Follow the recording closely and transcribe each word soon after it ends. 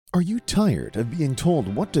Are you tired of being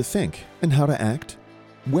told what to think and how to act?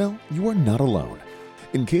 Well, you are not alone.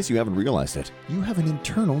 In case you haven't realized it, you have an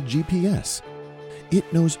internal GPS.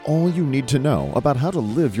 It knows all you need to know about how to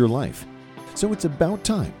live your life. So it's about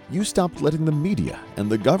time you stopped letting the media and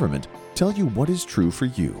the government tell you what is true for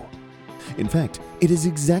you. In fact, it is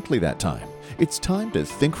exactly that time. It's time to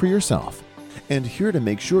think for yourself. And here to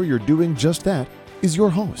make sure you're doing just that is your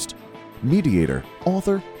host, mediator,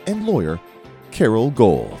 author, and lawyer, Carol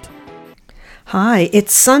Gold. Hi,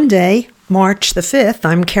 it's Sunday, March the 5th.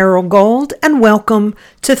 I'm Carol Gold, and welcome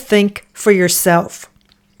to Think for Yourself.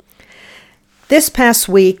 This past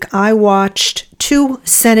week, I watched two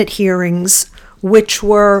Senate hearings, which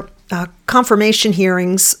were confirmation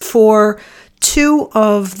hearings for two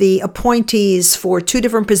of the appointees for two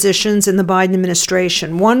different positions in the Biden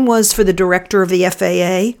administration. One was for the director of the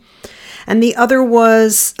FAA, and the other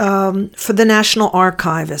was for the National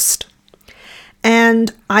Archivist.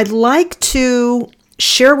 And I'd like to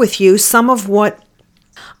share with you some of what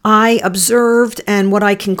I observed and what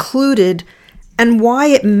I concluded and why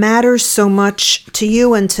it matters so much to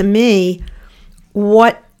you and to me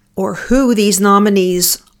what or who these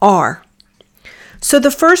nominees are. So the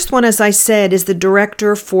first one, as I said, is the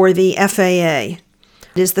director for the FAA.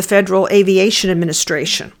 It is the Federal Aviation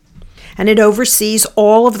Administration. And it oversees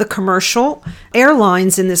all of the commercial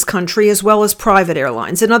airlines in this country as well as private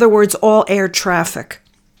airlines. In other words, all air traffic.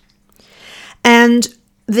 And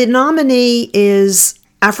the nominee is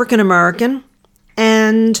African American.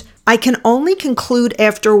 And I can only conclude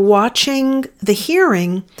after watching the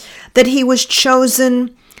hearing that he was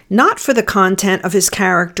chosen not for the content of his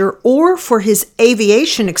character or for his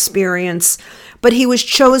aviation experience, but he was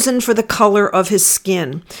chosen for the color of his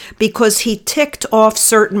skin because he ticked off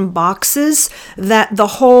certain boxes that the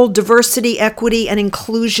whole diversity, equity, and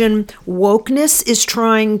inclusion wokeness is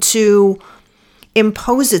trying to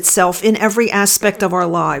impose itself in every aspect of our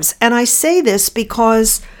lives. And I say this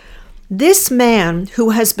because this man who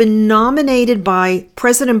has been nominated by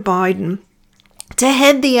President Biden to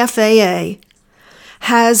head the FAA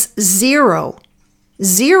has zero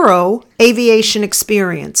aviation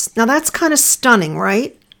experience. Now that's kind of stunning,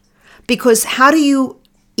 right? Because how do you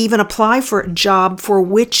even apply for a job for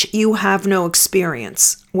which you have no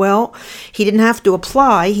experience? Well, he didn't have to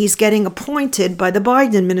apply. He's getting appointed by the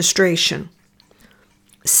Biden administration.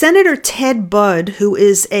 Senator Ted Budd, who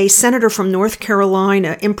is a senator from North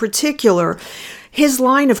Carolina in particular, his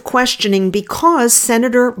line of questioning, because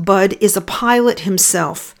Senator Budd is a pilot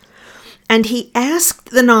himself, and he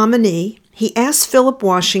asked the nominee, he asked Philip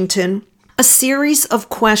Washington a series of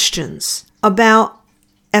questions about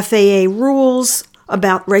FAA rules,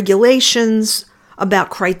 about regulations, about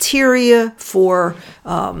criteria for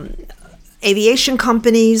aviation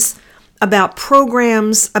companies, about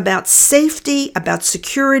programs, about safety, about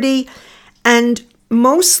security, and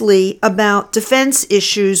mostly about defense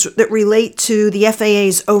issues that relate to the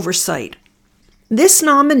FAA's oversight. This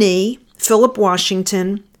nominee, Philip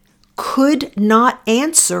Washington, could not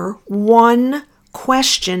answer one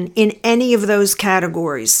question in any of those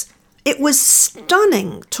categories. It was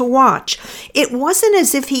stunning to watch. It wasn't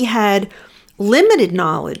as if he had limited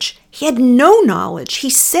knowledge. He had no knowledge. He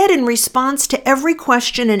said in response to every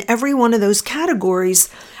question in every one of those categories,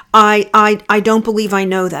 I don't believe I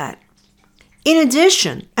know that. In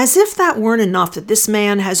addition, as if that weren't enough that this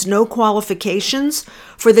man has no qualifications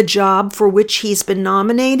for the job for which he's been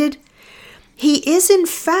nominated, he is, in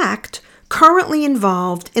fact, currently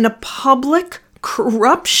involved in a public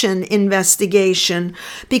corruption investigation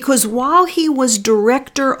because while he was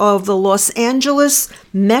director of the Los Angeles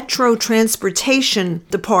Metro Transportation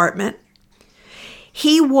Department,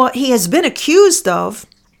 he has been accused of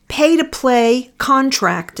pay-to-play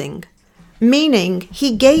contracting, meaning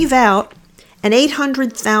he gave out an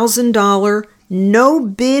 $800,000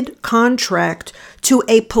 no-bid contract to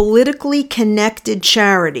a politically connected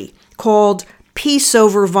charity called Peace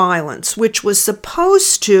Over Violence, which was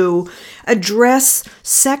supposed to address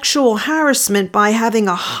sexual harassment by having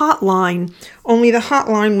a hotline, only the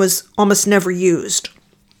hotline was almost never used.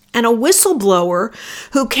 And a whistleblower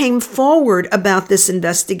who came forward about this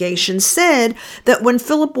investigation said that when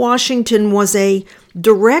Philip Washington was a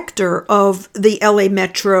director of the LA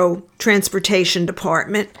Metro Transportation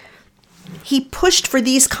Department, he pushed for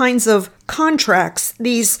these kinds of contracts,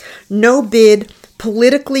 these no-bid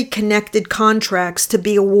politically connected contracts to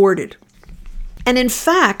be awarded. And in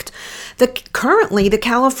fact, currently the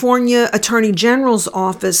California Attorney General's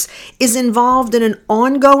office is involved in an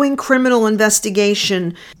ongoing criminal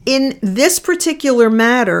investigation in this particular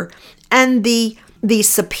matter, and the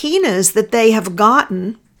subpoenas that they have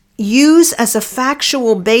gotten, use as a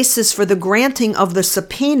factual basis for the granting of the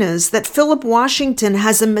subpoenas that Philip Washington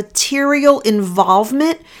has a material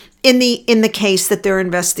involvement in the case that they're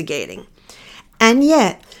investigating. And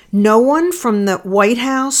yet, no one from the White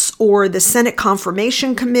House or the Senate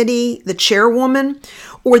Confirmation Committee, the chairwoman,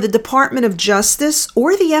 or the Department of Justice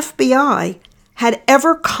or the FBI had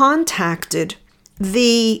ever contacted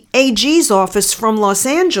the AG's office from Los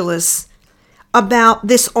Angeles about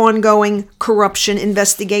this ongoing corruption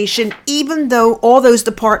investigation, even though all those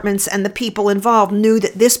departments and the people involved knew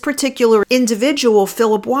that this particular individual,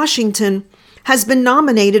 Philip Washington, has been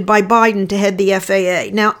nominated by Biden to head the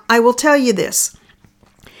FAA. Now, I will tell you this.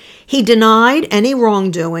 He denied any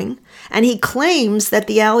wrongdoing, and he claims that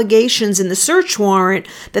the allegations in the search warrant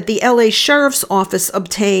that the LA Sheriff's Office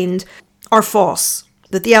obtained are false,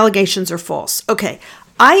 that the allegations are false. Okay,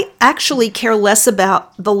 I actually care less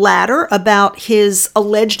about the latter, about his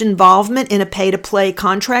alleged involvement in a pay-to-play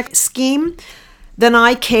contract scheme, than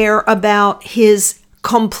I care about his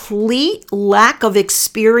complete lack of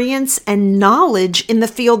experience and knowledge in the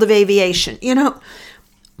field of aviation. You know,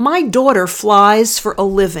 my daughter flies for a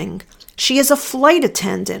living. She is a flight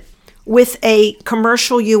attendant with a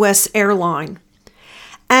commercial U.S. airline.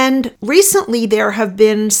 And recently there have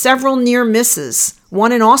been several near misses.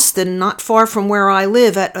 One in Austin, not far from where I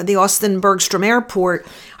live at the Austin Bergstrom Airport.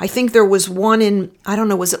 I think there was one in, I don't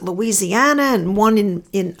know, was it Louisiana? And one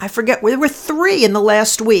in I forget, there were 3 in the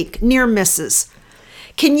last week, near misses.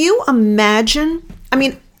 Can you imagine? I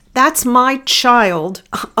mean, that's my child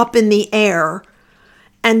up in the air,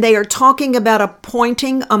 and they are talking about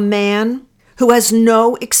appointing a man who has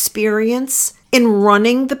no experience in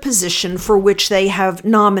running the position for which they have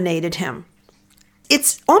nominated him.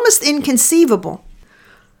 It's almost inconceivable.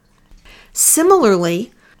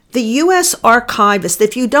 Similarly, the U.S. Archivist,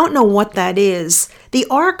 if you don't know what that is, the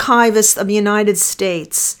Archivist of the United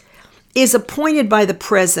States is appointed by the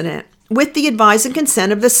President with the advice and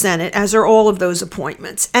consent of the Senate, as are all of those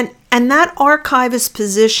appointments. And that archivist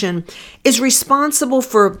position is responsible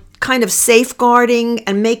for kind of safeguarding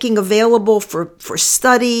and making available for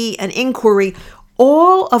study and inquiry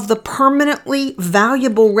all of the permanently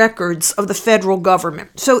valuable records of the federal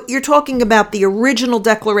government. So you're talking about the original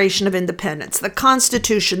Declaration of Independence, the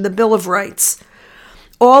Constitution, the Bill of Rights,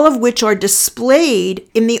 all of which are displayed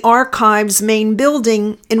in the archives main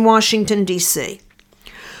building in Washington, D.C.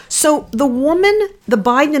 So the woman the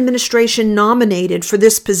Biden administration nominated for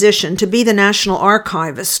this position to be the National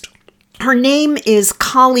Archivist, her name is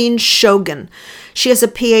Colleen Shogan. She has a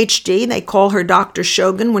PhD. They call her Dr.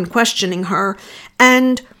 Shogan when questioning her.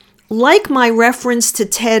 And like my reference to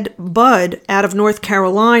Ted Budd out of North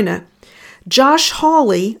Carolina, Josh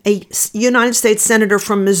Hawley, a United States Senator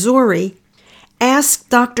from Missouri, asked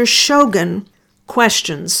Dr. Shogan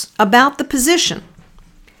questions about the position.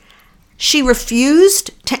 She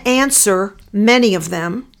refused to answer many of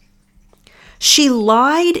them. She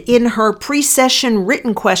lied in her pre-session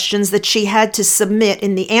written questions that she had to submit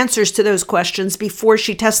in the answers to those questions before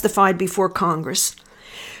she testified before Congress.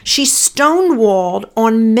 She stonewalled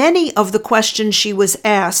on many of the questions she was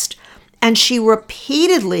asked, and she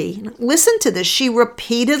repeatedly, listen to this, she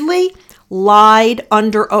repeatedly lied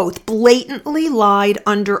under oath, blatantly lied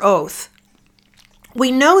under oath.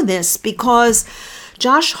 We know this because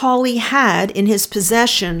Josh Hawley had in his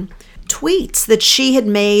possession tweets that she had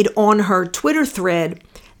made on her Twitter thread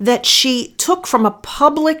that she took from a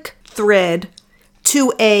public thread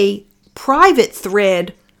to a private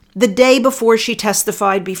thread the day before she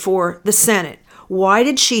testified before the Senate. Why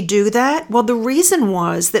did she do that? Well, the reason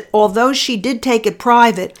was that although she did take it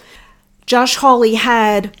private, Josh Hawley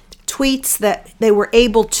had tweets that they were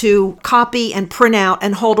able to copy and print out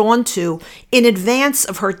and hold on to in advance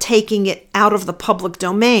of her taking it out of the public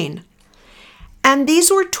domain. And these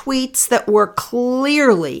were tweets that were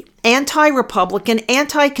clearly anti-Republican,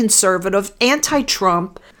 anti-conservative,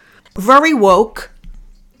 anti-Trump, very woke,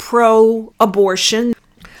 pro-abortion,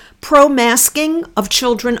 pro-masking of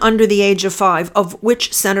children under the age of 5, of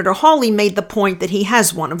which Senator Hawley made the point that he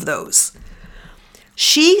has one of those.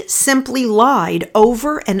 She simply lied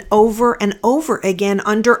over and over and over again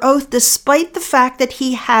under oath, despite the fact that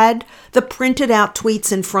he had the printed out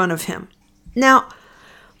tweets in front of him. Now,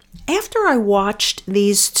 after I watched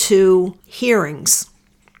these 2 hearings,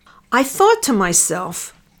 I thought to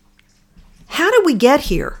myself, how did we get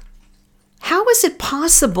here? How is it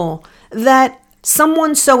possible that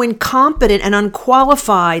someone so incompetent and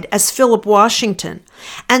unqualified as Philip Washington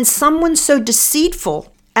and someone so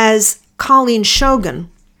deceitful as Colleen Shogan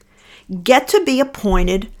get to be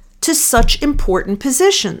appointed to such important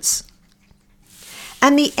positions?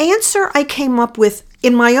 And the answer I came up with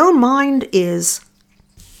in my own mind is,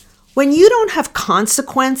 When you don't have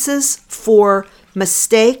consequences for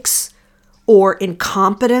mistakes or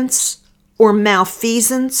incompetence or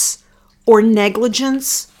malfeasance or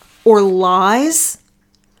negligence or lies,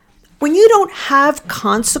 when you don't have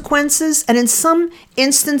consequences, and in some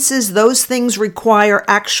instances those things require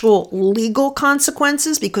actual legal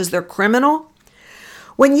consequences because they're criminal,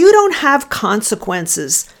 when you don't have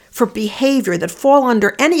consequences for behavior that fall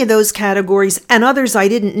under any of those categories and others I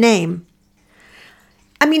didn't name,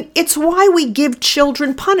 I mean, it's why we give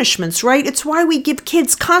children punishments, right? It's why we give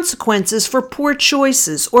kids consequences for poor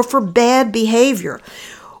choices or for bad behavior.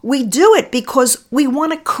 We do it because we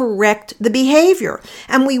want to correct the behavior,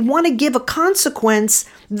 and we want to give a consequence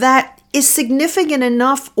that is significant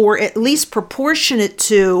enough or at least proportionate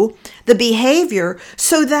to the behavior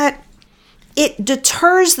so that it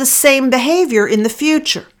deters the same behavior in the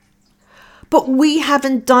future. But we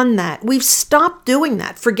haven't done that. We've stopped doing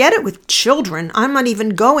that. Forget it with children. I'm not even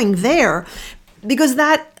going there because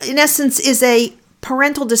that, in essence, is a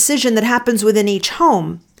parental decision that happens within each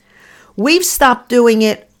home. We've stopped doing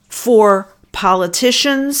it for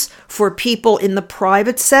politicians, for people in the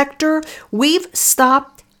private sector. We've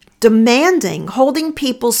stopped demanding, holding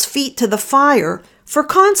people's feet to the fire for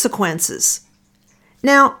consequences.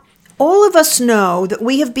 Now, all of us know that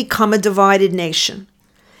we have become a divided nation,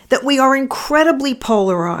 that we are incredibly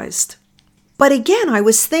polarized. But again, I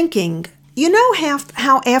was thinking, you know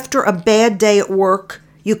how after a bad day at work,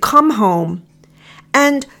 you come home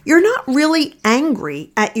and you're not really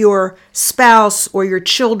angry at your spouse or your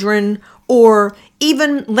children or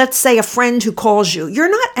even, let's say, a friend who calls you. You're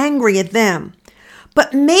not angry at them.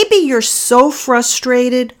 But maybe you're so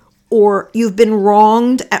frustrated or you've been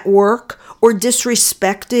wronged at work or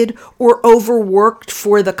disrespected or overworked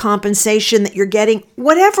for the compensation that you're getting.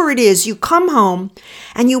 Whatever it is, you come home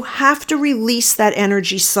and you have to release that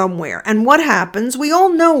energy somewhere. And what happens? We all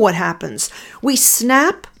know what happens. We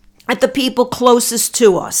snap at the people closest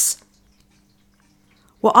to us.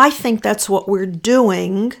 Well, I think that's what we're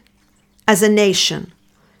doing as a nation.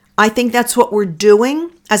 I think that's what we're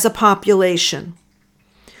doing as a population.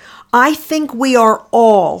 I think we are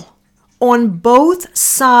all on both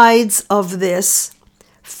sides of this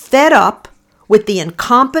fed up with the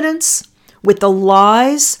incompetence, with the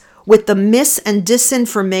lies, with the mis and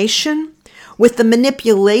disinformation, with the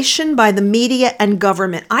manipulation by the media and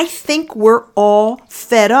government. I think we're all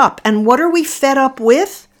fed up. And what are we fed up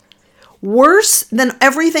with? Worse than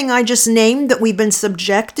everything I just named that we've been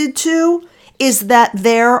subjected to is that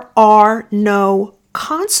there are no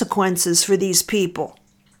consequences for these people.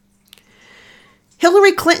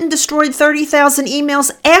 Hillary Clinton destroyed 30,000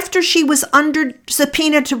 emails after she was under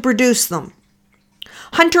subpoena to produce them.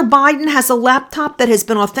 Hunter Biden has a laptop that has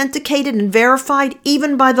been authenticated and verified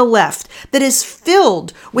even by the left that is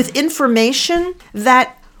filled with information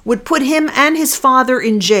that would put him and his father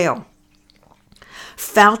in jail.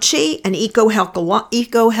 Fauci and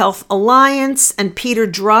EcoHealth Alliance and Peter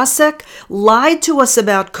Daszak lied to us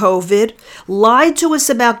about COVID, lied to us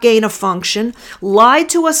about gain of function, lied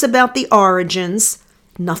to us about the origins.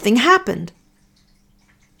 Nothing happened.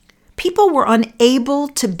 People were unable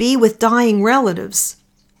to be with dying relatives.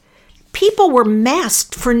 People were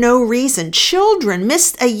masked for no reason. Children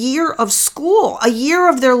missed a year of school, a year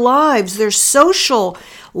of their lives, their social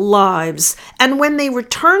lives. And when they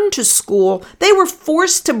returned to school, they were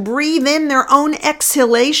forced to breathe in their own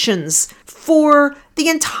exhalations for the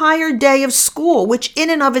entire day of school, which in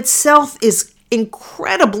and of itself is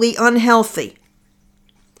incredibly unhealthy.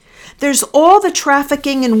 There's all the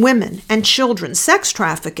trafficking in women and children, sex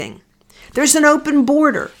trafficking. There's an open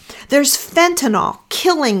border. There's fentanyl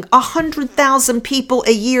killing 100,000 people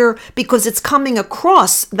a year because it's coming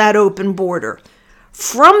across that open border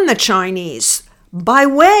from the Chinese by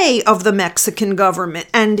way of the Mexican government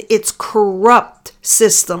and its corrupt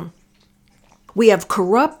system. We have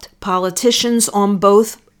corrupt politicians on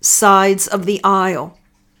both sides of the aisle.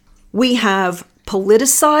 We have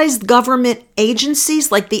politicized government agencies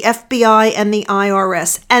like the FBI and the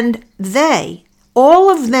IRS, and they, all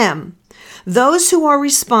of them, those who are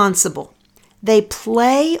responsible, they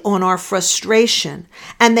play on our frustration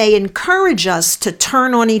and they encourage us to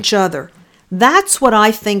turn on each other. That's what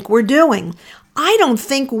I think we're doing. I don't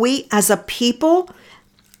think we as a people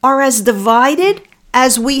are as divided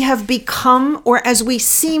as we have become or as we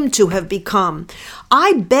seem to have become.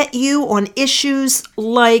 I bet you on issues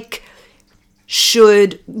like,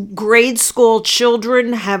 should grade school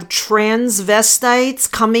children have transvestites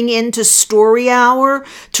coming into story hour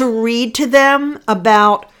to read to them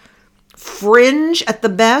about fringe at the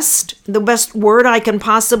best word I can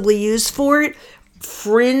possibly use for it,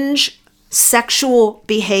 fringe sexual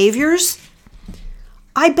behaviors?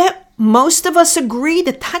 I bet most of us agree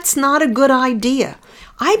that that's not a good idea.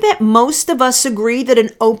 I bet most of us agree that an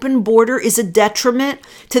open border is a detriment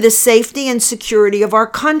to the safety and security of our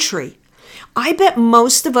country. I bet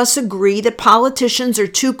most of us agree that politicians are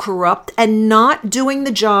too corrupt and not doing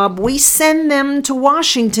the job we send them to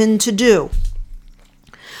Washington to do.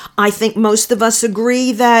 I think most of us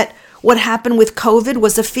agree that what happened with COVID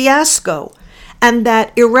was a fiasco and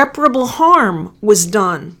that irreparable harm was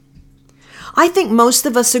done. I think most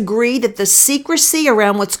of us agree that the secrecy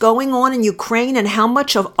around what's going on in Ukraine and how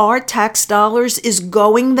much of our tax dollars is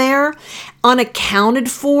going there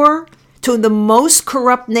unaccounted for to the most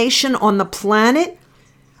corrupt nation on the planet,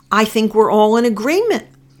 I think we're all in agreement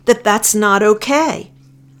that that's not okay.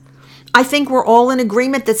 I think we're all in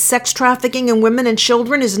agreement that sex trafficking in women and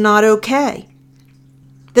children is not okay.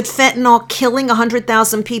 That fentanyl killing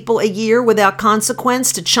 100,000 people a year without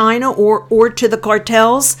consequence to China or to the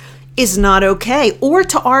cartels is not okay, or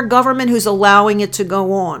to our government who's allowing it to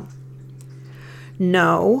go on.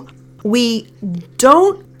 No, we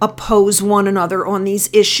don't oppose one another on these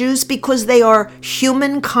issues because they are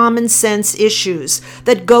human common sense issues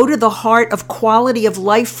that go to the heart of quality of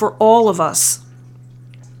life for all of us.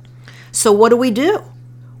 So what do?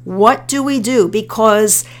 What do we do?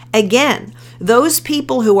 Because, again, those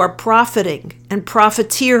people who are profiting and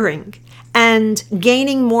profiteering and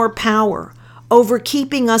gaining more power over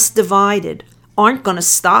keeping us divided aren't going to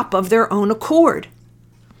stop of their own accord.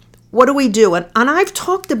 What do we do? And I've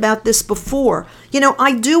talked about this before.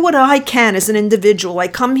 I do what I can as an individual. I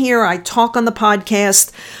come here, I talk on the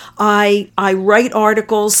podcast, I write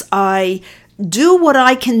articles, I do what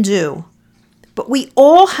I can do. But we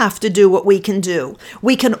all have to do what we can do.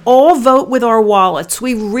 We can all vote with our wallets.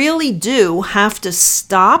 We really do have to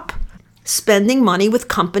stop spending money with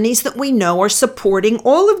companies that we know are supporting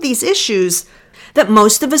all of these issues that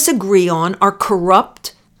most of us agree on are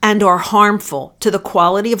corrupt and are harmful to the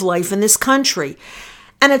quality of life in this country.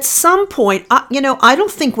 And at some point, I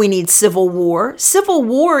don't think we need civil war. Civil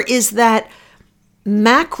war is that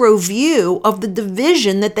macro view of the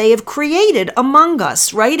division that they have created among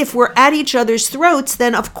us, right? If we're at each other's throats,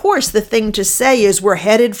 then of course the thing to say is we're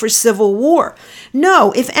headed for civil war.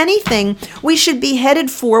 No, if anything, we should be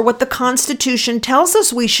headed for what the Constitution tells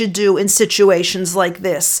us we should do in situations like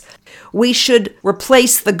this. We should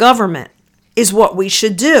replace the government, is what we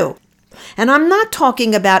should do. And I'm not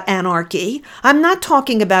talking about anarchy. I'm not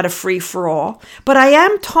talking about a free-for-all. But I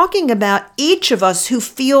am talking about each of us who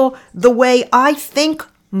feel the way I think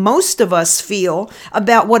most of us feel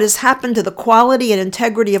about what has happened to the quality and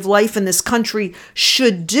integrity of life in this country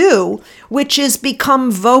should do, which is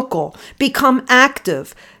become vocal, become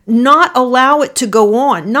active, not allow it to go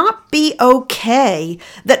on, not be okay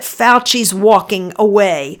that Fauci's walking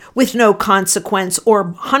away with no consequence,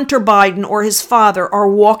 or Hunter Biden or his father are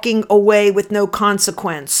walking away with no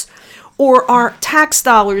consequence, or our tax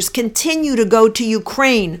dollars continue to go to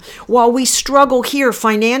Ukraine while we struggle here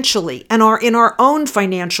financially and are in our own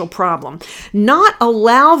financial problem. Not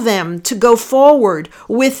allow them to go forward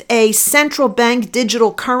with a central bank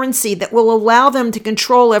digital currency that will allow them to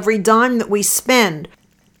control every dime that we spend.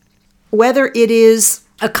 Whether it is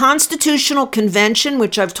a constitutional convention,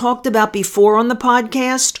 which I've talked about before on the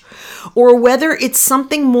podcast, or whether it's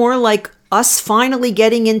something more like us finally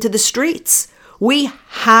getting into the streets, we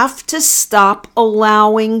have to stop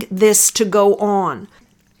allowing this to go on.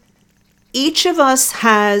 Each of us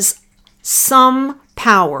has some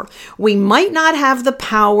power. We might not have the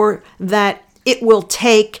power that it will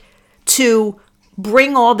take to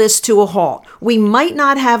bring all this to a halt. We might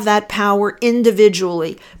not have that power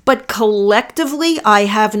individually, but collectively, I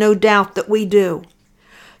have no doubt that we do.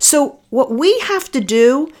 So what we have to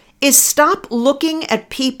do is stop looking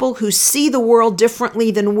at people who see the world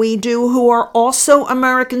differently than we do, who are also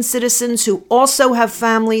American citizens, who also have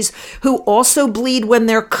families, who also bleed when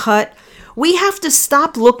they're cut. We have to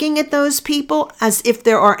stop looking at those people as if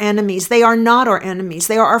they're our enemies. They are not our enemies.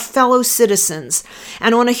 They are our fellow citizens.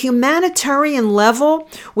 And on a humanitarian level,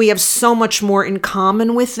 we have so much more in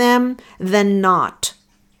common with them than not.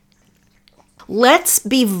 Let's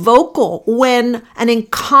be vocal when an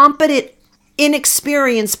incompetent,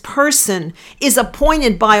 inexperienced person is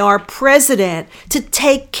appointed by our president to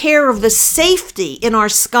take care of the safety in our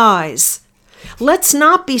skies. Let's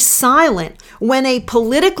not be silent when a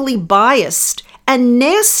politically biased and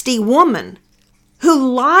nasty woman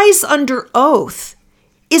who lies under oath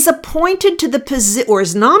is appointed to the position, or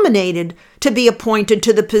is nominated to be appointed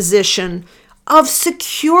to the position of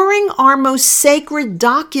securing our most sacred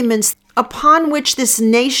documents upon which this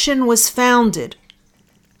nation was founded.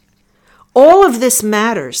 All of this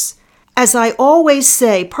matters. As I always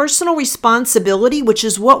say, personal responsibility, which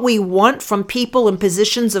is what we want from people in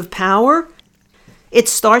positions of power, it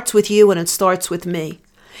starts with you and it starts with me.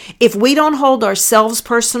 If we don't hold ourselves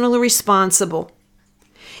personally responsible,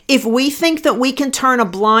 if we think that we can turn a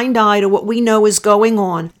blind eye to what we know is going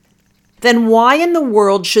on, then why in the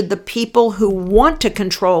world should the people who want to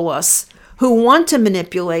control us, who want to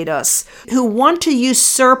manipulate us, who want to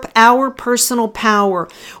usurp our personal power,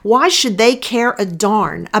 why should they care a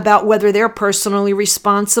darn about whether they're personally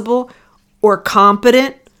responsible or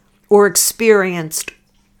competent or experienced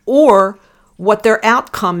or what their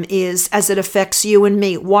outcome is as it affects you and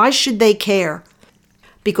me? Why should they care?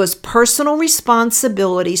 Because personal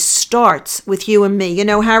responsibility starts with you and me. You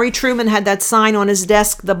know, Harry Truman had that sign on his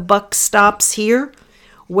desk, "The buck stops here."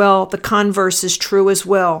 Well, the converse is true as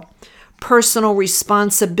well. Personal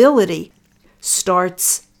responsibility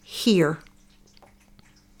starts here.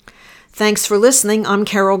 Thanks for listening. I'm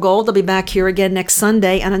Carol Gold. I'll be back here again next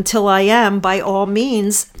Sunday. And until I am, by all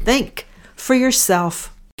means, think for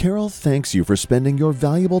yourself. Carol thanks you for spending your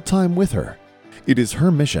valuable time with her. It is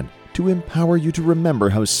her mission to empower you to remember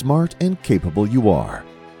how smart and capable you are.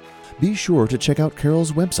 Be sure to check out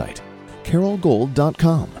Carol's website,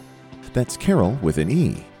 carolgold.com. That's Carol with an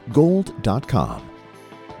E, gold.com.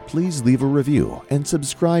 Please leave a review and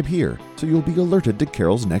subscribe here so you'll be alerted to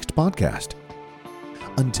Carol's next podcast.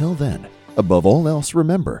 Until then, above all else,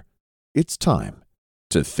 remember, it's time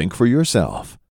to think for yourself.